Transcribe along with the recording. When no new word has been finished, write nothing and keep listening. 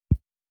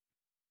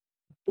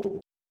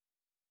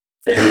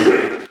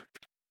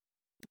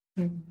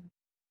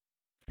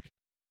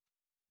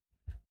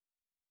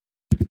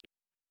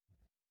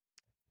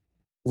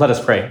Let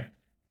us pray.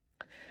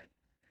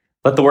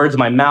 Let the words of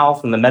my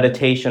mouth and the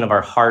meditation of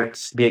our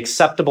hearts be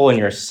acceptable in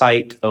your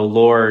sight, O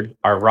Lord,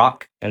 our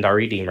rock and our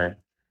redeemer.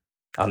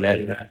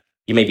 Amen.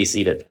 You may be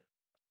seated.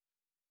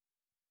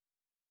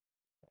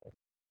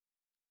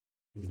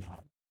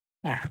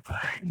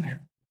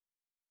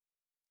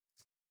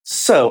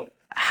 So,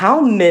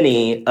 how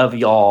many of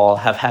y'all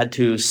have had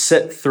to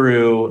sit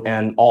through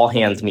an all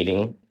hands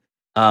meeting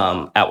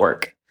at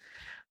work?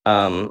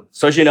 So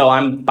as you know,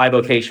 I'm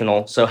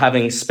bivocational. So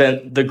having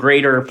spent the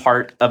greater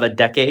part of a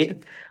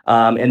decade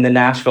in the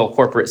Nashville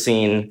corporate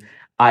scene,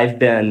 I've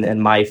been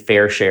in my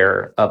fair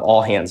share of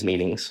all hands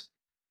meetings.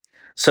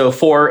 So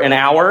for an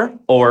hour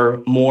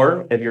or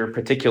more, if you're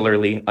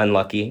particularly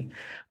unlucky,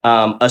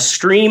 a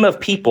stream of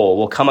people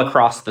will come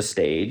across the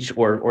stage,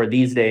 or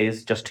these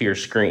days just to your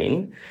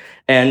screen.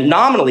 And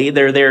nominally,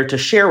 they're there to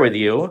share with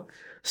you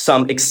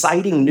some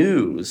exciting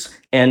news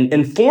and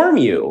inform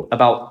you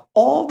about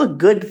all the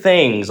good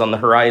things on the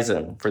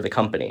horizon for the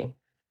company.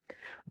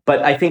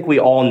 But I think we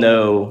all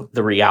know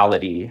the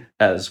reality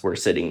as we're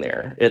sitting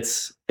there.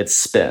 It's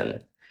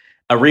spin.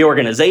 A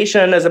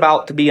reorganization is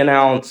about to be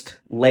announced,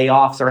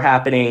 layoffs are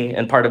happening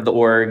in part of the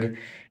org,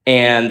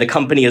 and the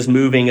company is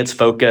moving its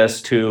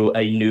focus to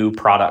a new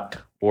product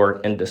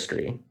or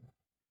industry.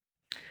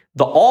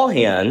 The all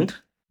hand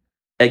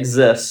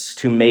exists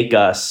to make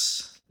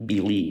us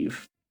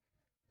believe.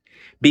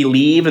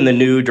 Believe in the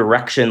new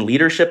direction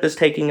leadership is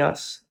taking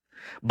us.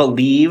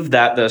 Believe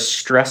that the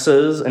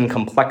stresses and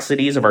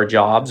complexities of our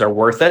jobs are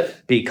worth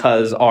it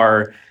because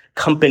our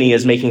company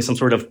is making some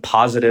sort of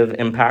positive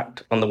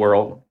impact on the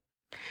world.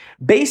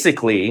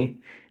 Basically,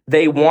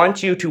 they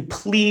want you to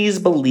please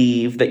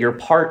believe that you're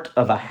part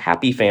of a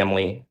happy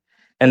family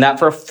and that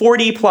for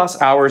 40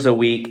 plus hours a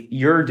week,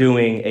 you're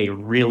doing a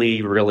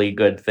really, really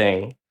good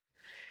thing.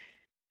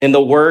 In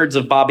the words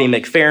of Bobby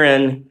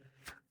McFerrin,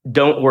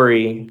 don't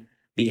worry,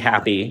 be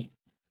happy,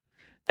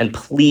 and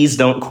please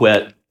don't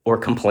quit or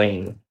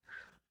complain.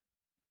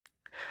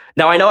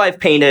 Now, I know I've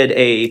painted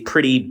a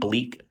pretty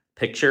bleak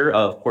picture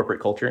of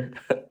corporate culture.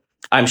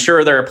 I'm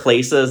sure there are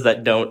places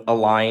that don't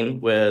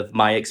align with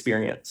my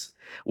experience,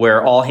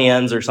 where all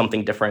hands are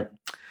something different.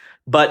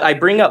 But I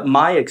bring up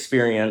my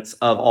experience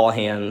of all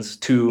hands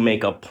to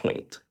make a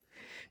point.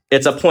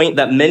 It's a point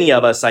that many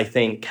of us, I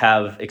think,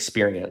 have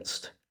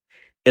experienced.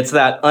 It's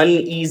that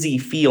uneasy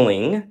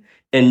feeling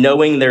in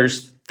knowing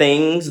there's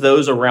things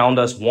those around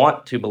us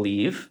want to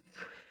believe,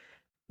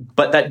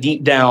 but that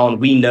deep down,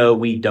 we know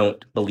we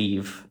don't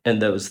believe in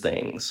those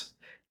things.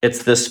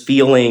 It's this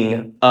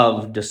feeling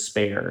of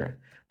despair,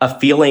 a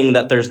feeling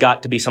that there's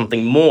got to be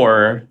something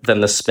more than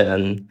the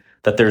spin,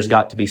 that there's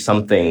got to be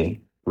something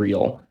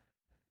real.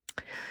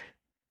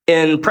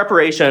 In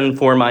preparation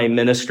for my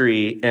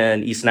ministry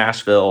in East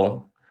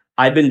Nashville,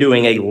 I've been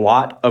doing a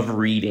lot of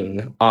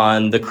reading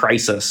on the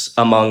crisis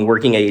among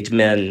working age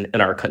men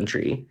in our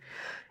country.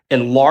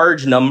 In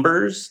large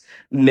numbers,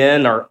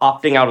 men are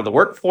opting out of the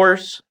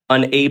workforce,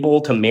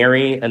 unable to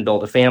marry and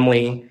build a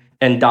family,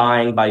 and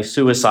dying by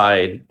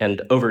suicide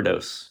and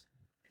overdose.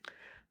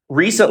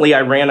 Recently,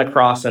 I ran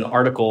across an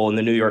article in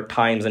the New York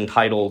Times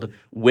entitled,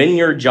 "When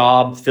Your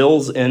Job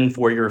Fills in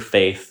for Your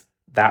Faith,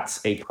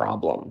 That's a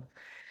Problem."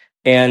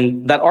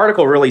 And that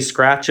article really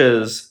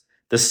scratches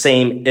the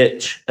same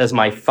itch as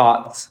my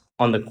thoughts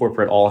on the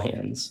corporate all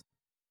hands.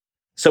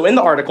 So in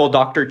the article,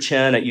 Dr.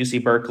 Chen at UC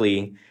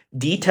Berkeley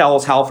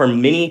details how for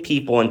many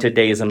people in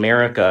today's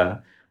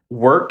America,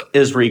 work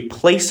is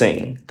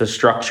replacing the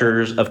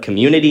structures of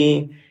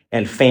community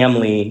and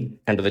family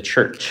and the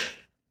church.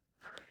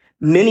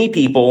 Many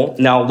people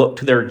now look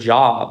to their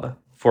job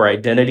for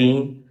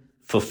identity,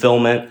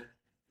 fulfillment,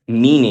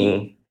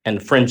 meaning,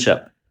 and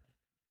friendship.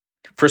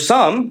 For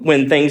some,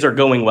 when things are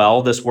going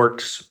well, this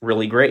works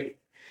really great.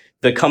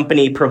 The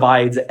company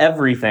provides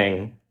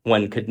everything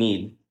one could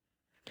need.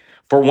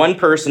 For one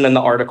person in the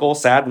article,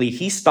 sadly,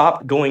 he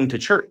stopped going to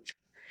church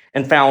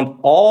and found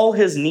all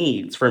his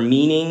needs for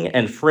meaning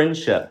and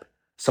friendship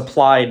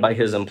supplied by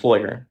his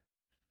employer.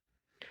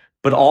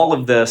 But all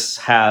of this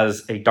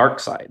has a dark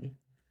side.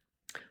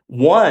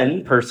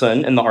 One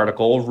person in the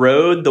article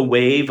rode the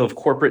wave of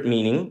corporate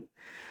meaning,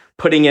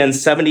 putting in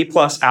 70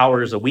 plus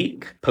hours a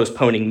week,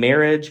 postponing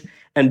marriage,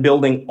 and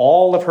building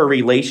all of her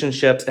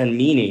relationships and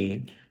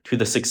meaning to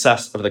the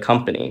success of the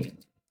company.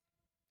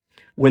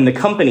 When the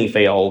company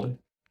failed,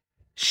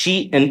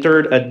 she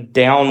entered a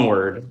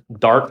downward,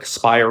 dark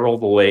spiral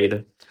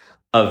void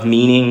of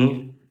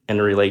meaning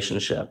and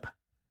relationship.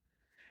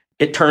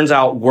 It turns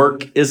out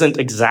work isn't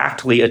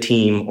exactly a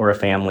team or a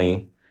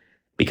family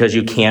because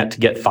you can't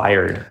get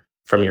fired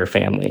from your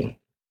family.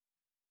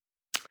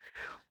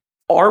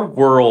 Our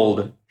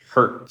world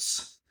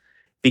hurts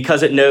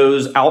because it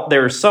knows out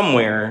there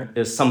somewhere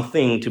is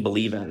something to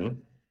believe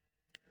in.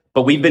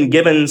 But we've been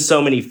given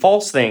so many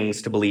false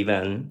things to believe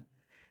in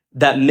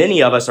that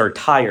many of us are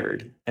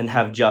tired and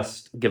have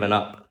just given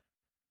up.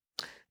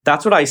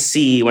 That's what I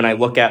see when I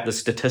look at the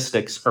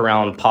statistics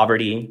around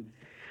poverty,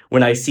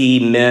 when I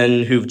see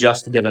men who've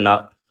just given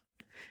up.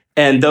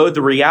 And though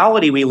the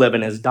reality we live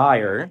in is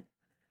dire,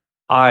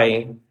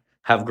 I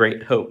have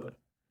great hope.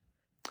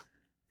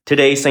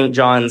 Today, St.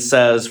 John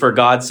says, "For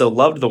God so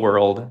loved the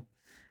world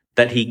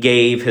that he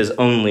gave his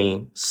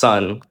only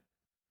Son."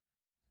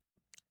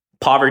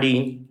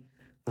 Poverty,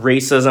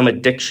 racism,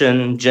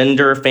 addiction,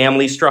 gender,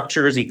 family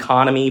structures,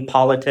 economy,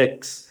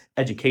 politics,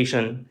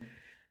 education.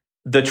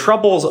 The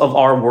troubles of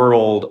our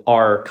world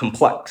are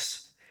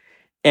complex,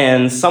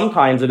 and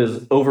sometimes it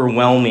is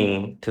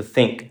overwhelming to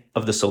think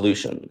of the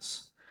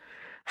solutions.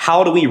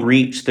 How do we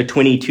reach the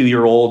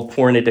 22-year-old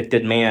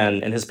porn-addicted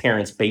man in his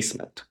parents'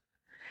 basement?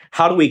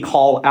 How do we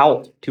call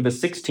out to the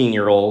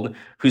 16-year-old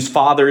whose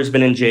father's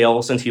been in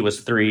jail since he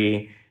was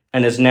 3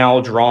 and is now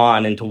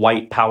drawn into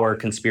white power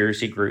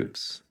conspiracy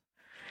groups?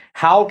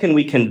 How can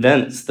we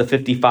convince the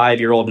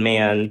 55-year-old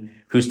man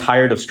who's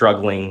tired of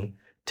struggling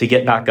to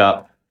get back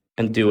up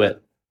and do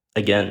it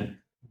again?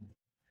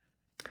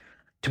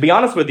 To be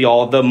honest with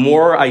y'all, the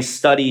more I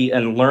study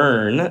and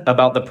learn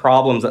about the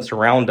problems that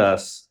surround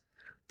us,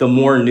 the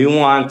more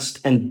nuanced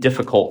and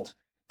difficult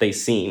they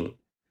seem.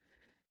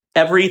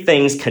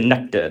 Everything's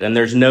connected, and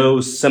there's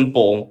no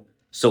simple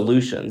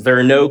solutions. There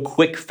are no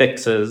quick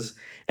fixes,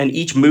 and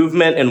each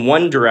movement in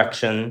one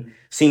direction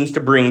seems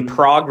to bring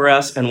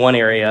progress in one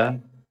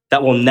area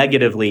that will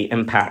negatively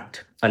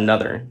impact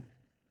another.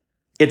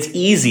 It's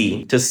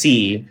easy to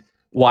see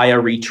why a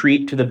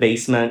retreat to the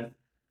basement,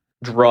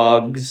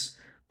 drugs,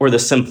 or the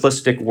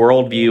simplistic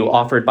worldview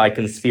offered by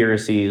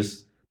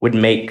conspiracies would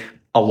make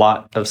a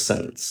lot of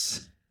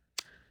sense.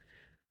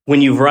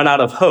 When you've run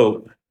out of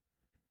hope,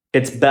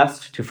 it's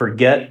best to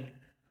forget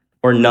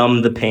or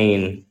numb the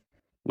pain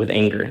with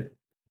anger.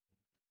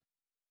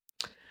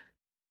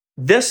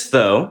 This,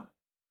 though,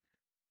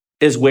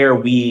 is where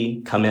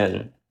we come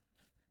in.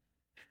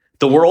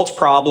 The world's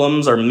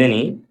problems are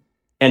many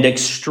and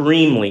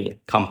extremely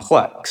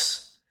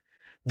complex.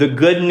 The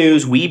good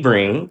news we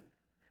bring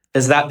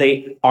is that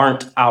they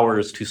aren't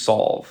ours to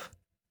solve.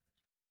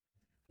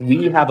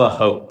 We have a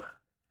hope.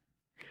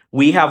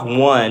 We have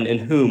one in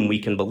whom we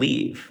can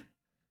believe.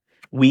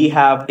 We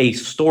have a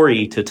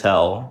story to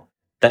tell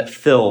that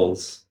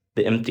fills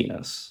the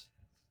emptiness.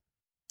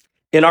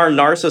 In our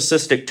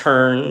narcissistic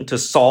turn to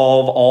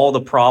solve all the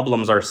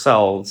problems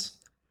ourselves,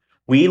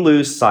 we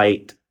lose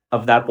sight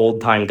of that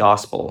old-time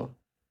gospel.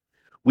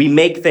 We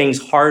make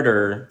things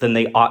harder than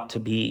they ought to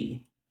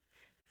be.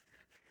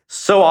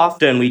 So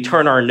often we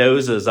turn our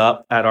noses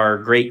up at our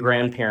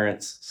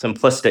great-grandparents'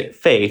 simplistic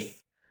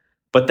faith,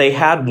 but they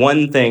had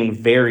one thing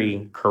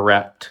very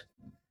correct.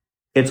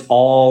 It's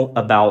all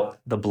about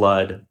the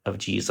blood of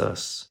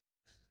Jesus.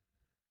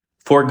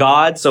 For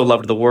God so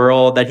loved the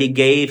world that he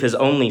gave his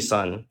only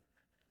Son,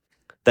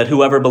 that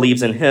whoever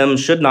believes in him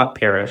should not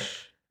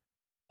perish,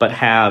 but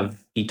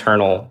have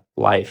eternal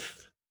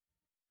life.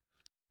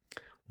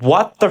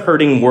 What the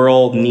hurting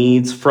world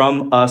needs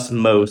from us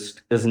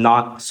most is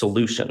not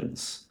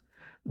solutions,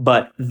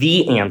 but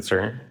the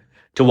answer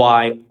to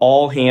why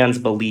all hands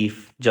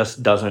belief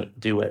just doesn't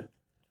do it.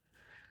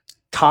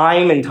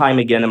 Time and time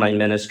again in my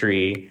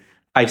ministry,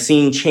 I've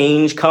seen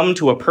change come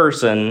to a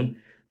person,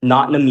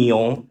 not in a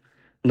meal,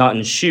 not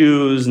in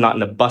shoes, not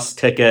in a bus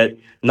ticket,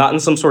 not in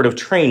some sort of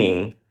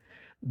training,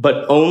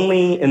 but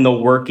only in the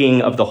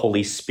working of the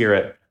Holy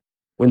Spirit,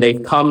 when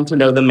they've come to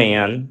know the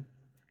man,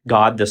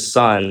 God the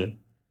Son,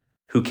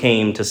 who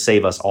came to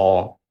save us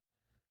all.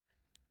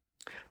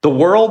 The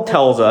world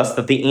tells us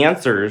that the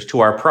answers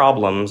to our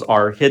problems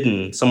are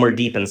hidden somewhere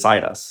deep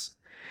inside us.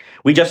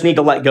 We just need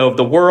to let go of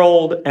the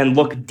world and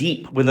look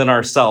deep within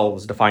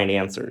ourselves to find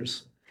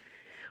answers.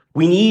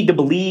 We need to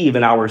believe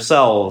in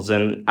ourselves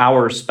and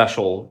our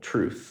special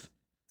truth.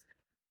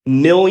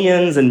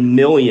 Millions and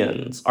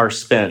millions are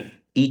spent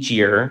each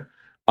year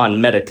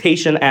on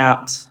meditation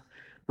apps,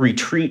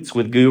 retreats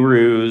with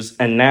gurus,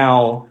 and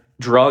now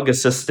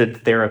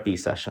drug-assisted therapy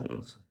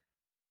sessions.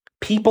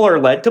 People are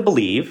led to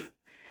believe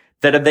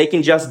that if they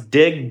can just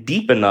dig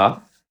deep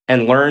enough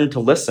and learn to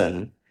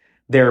listen,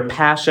 their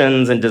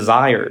passions and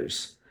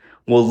desires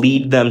will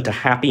lead them to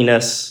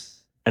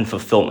happiness and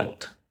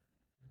fulfillment.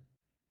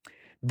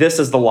 This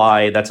is the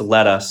lie that's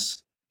led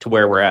us to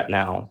where we're at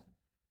now.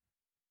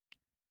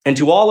 And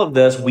to all of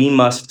this, we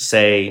must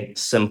say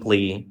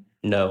simply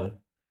no.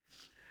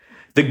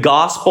 The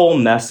gospel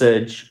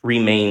message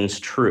remains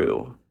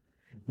true.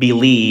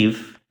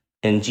 Believe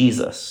in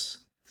Jesus.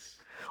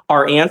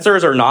 Our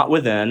answers are not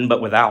within,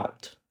 but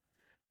without.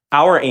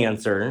 Our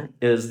answer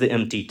is the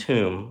empty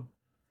tomb.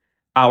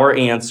 Our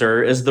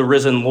answer is the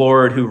risen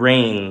Lord who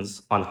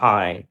reigns on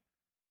high.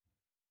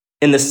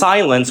 In the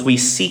silence, we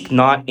seek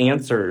not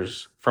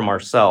answers from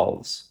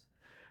ourselves,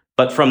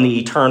 but from the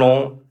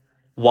eternal,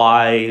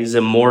 wise,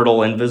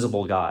 immortal,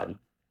 invisible God.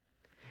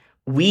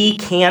 We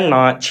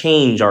cannot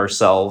change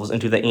ourselves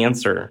into the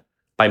answer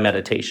by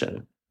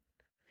meditation.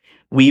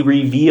 We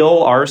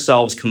reveal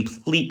ourselves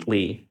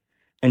completely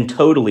and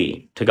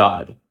totally to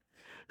God,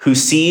 who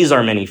sees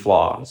our many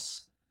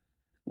flaws,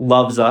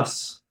 loves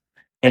us,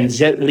 and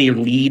gently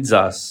leads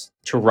us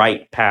to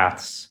right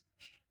paths.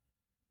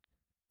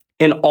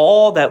 In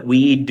all that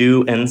we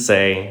do and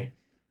say,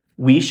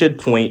 we should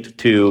point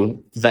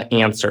to the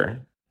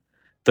answer,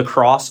 the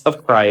cross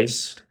of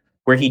Christ,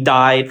 where he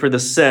died for the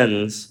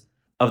sins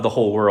of the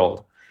whole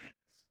world.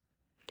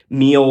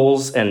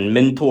 Meals and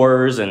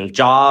mentors and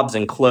jobs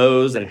and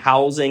clothes and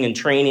housing and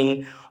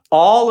training,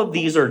 all of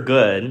these are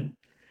good,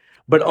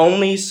 but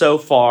only so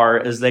far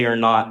as they are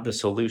not the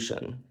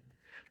solution,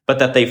 but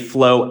that they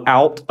flow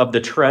out of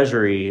the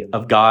treasury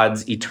of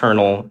God's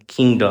eternal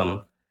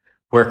kingdom,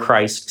 where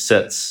Christ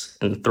sits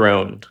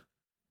enthroned.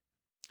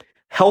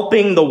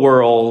 Helping the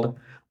world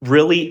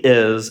really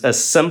is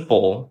as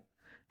simple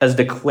as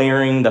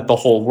declaring that the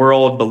whole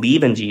world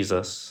believe in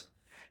Jesus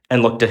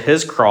and look to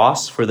his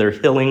cross for their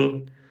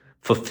healing,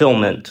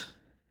 fulfillment,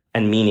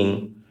 and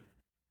meaning.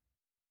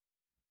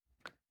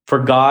 For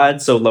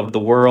God so loved the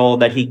world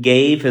that he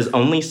gave his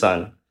only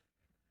Son,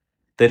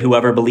 that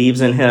whoever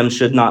believes in him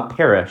should not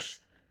perish,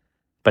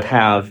 but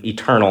have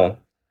eternal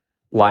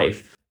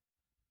life.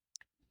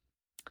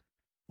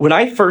 When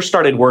I first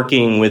started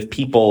working with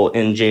people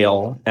in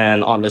jail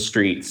and on the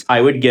streets, I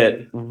would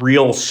get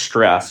real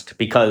stressed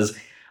because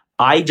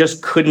I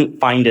just couldn't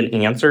find an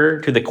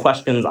answer to the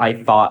questions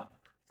I thought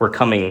were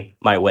coming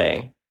my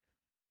way.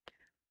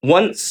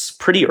 Once,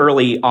 pretty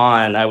early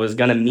on, I was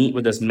going to meet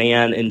with this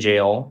man in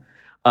jail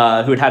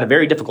who had had a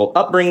very difficult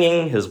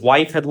upbringing. His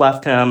wife had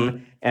left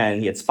him, and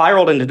he had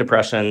spiraled into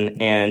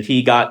depression, and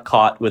he got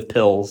caught with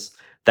pills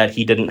that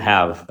he didn't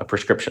have a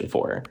prescription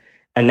for.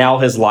 And now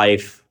his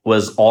life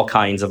was all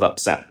kinds of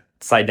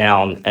upside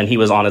down, and he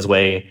was on his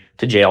way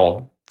to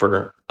jail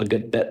for a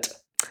good bit.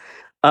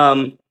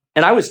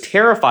 And I was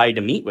terrified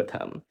to meet with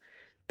him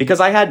because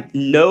I had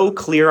no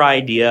clear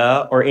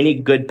idea or any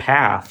good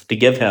path to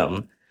give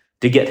him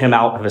to get him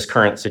out of his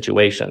current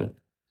situation.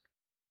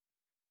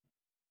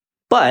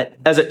 But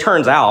as it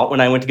turns out,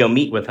 when I went to go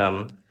meet with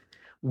him,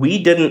 we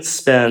didn't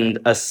spend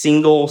a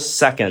single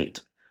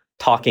second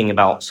talking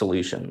about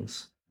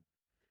solutions.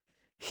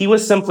 He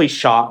was simply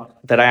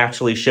shocked that I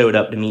actually showed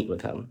up to meet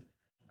with him.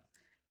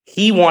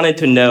 He wanted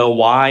to know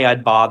why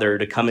I'd bother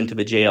to come into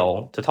the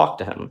jail to talk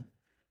to him.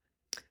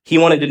 He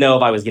wanted to know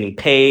if I was getting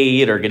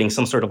paid or getting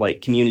some sort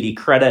of community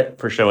credit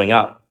for showing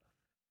up.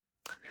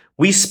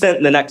 We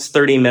spent the next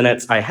 30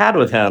 minutes I had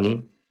with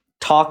him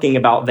talking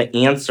about the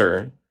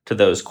answer to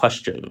those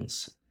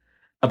questions,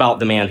 about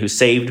the man who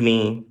saved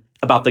me,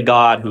 about the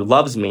God who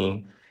loves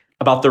me,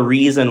 about the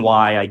reason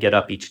why I get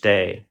up each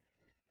day.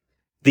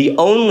 The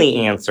only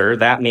answer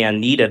that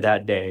man needed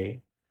that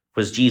day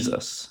was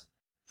Jesus.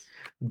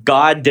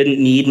 God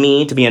didn't need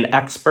me to be an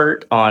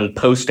expert on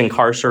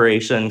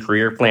post-incarceration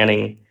career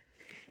planning.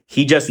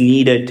 He just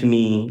needed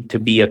me to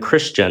be a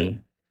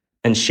Christian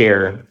and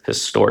share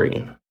his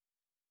story.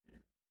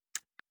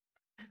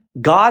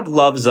 God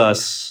loves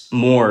us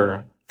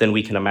more than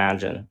we can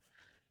imagine.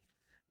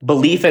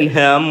 Belief in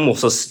him will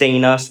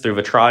sustain us through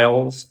the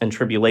trials and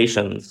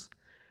tribulations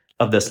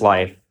of this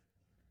life.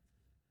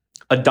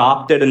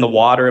 Adopted in the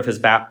water of his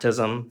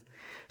baptism,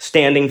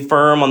 standing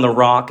firm on the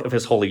rock of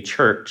his holy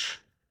church,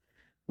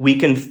 we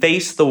can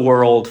face the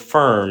world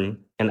firm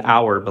in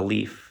our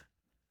belief.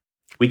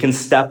 We can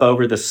step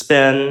over the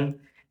spin,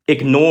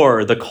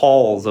 ignore the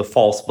calls of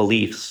false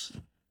beliefs.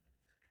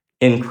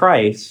 In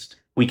Christ,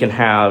 we can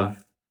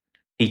have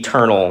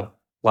eternal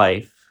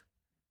life.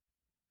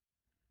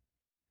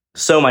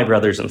 So, my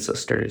brothers and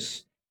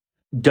sisters,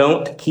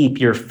 don't keep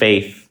your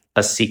faith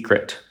a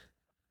secret.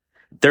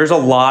 There's a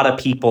lot of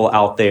people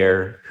out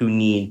there who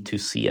need to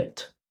see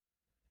it.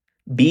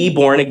 Be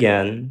born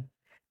again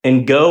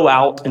and go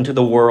out into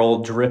the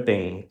world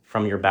dripping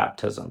from your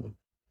baptism.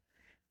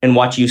 And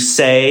what you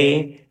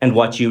say and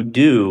what you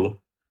do,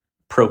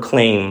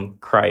 proclaim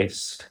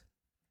Christ.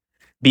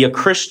 Be a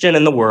Christian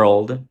in the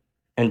world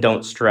and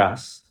don't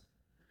stress.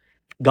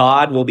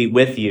 God will be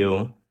with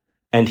you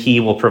and he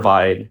will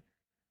provide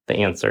the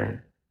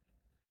answer.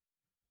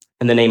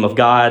 In the name of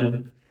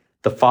God,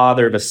 the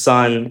Father, the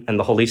Son, and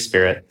the Holy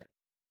Spirit.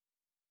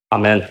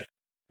 Amen.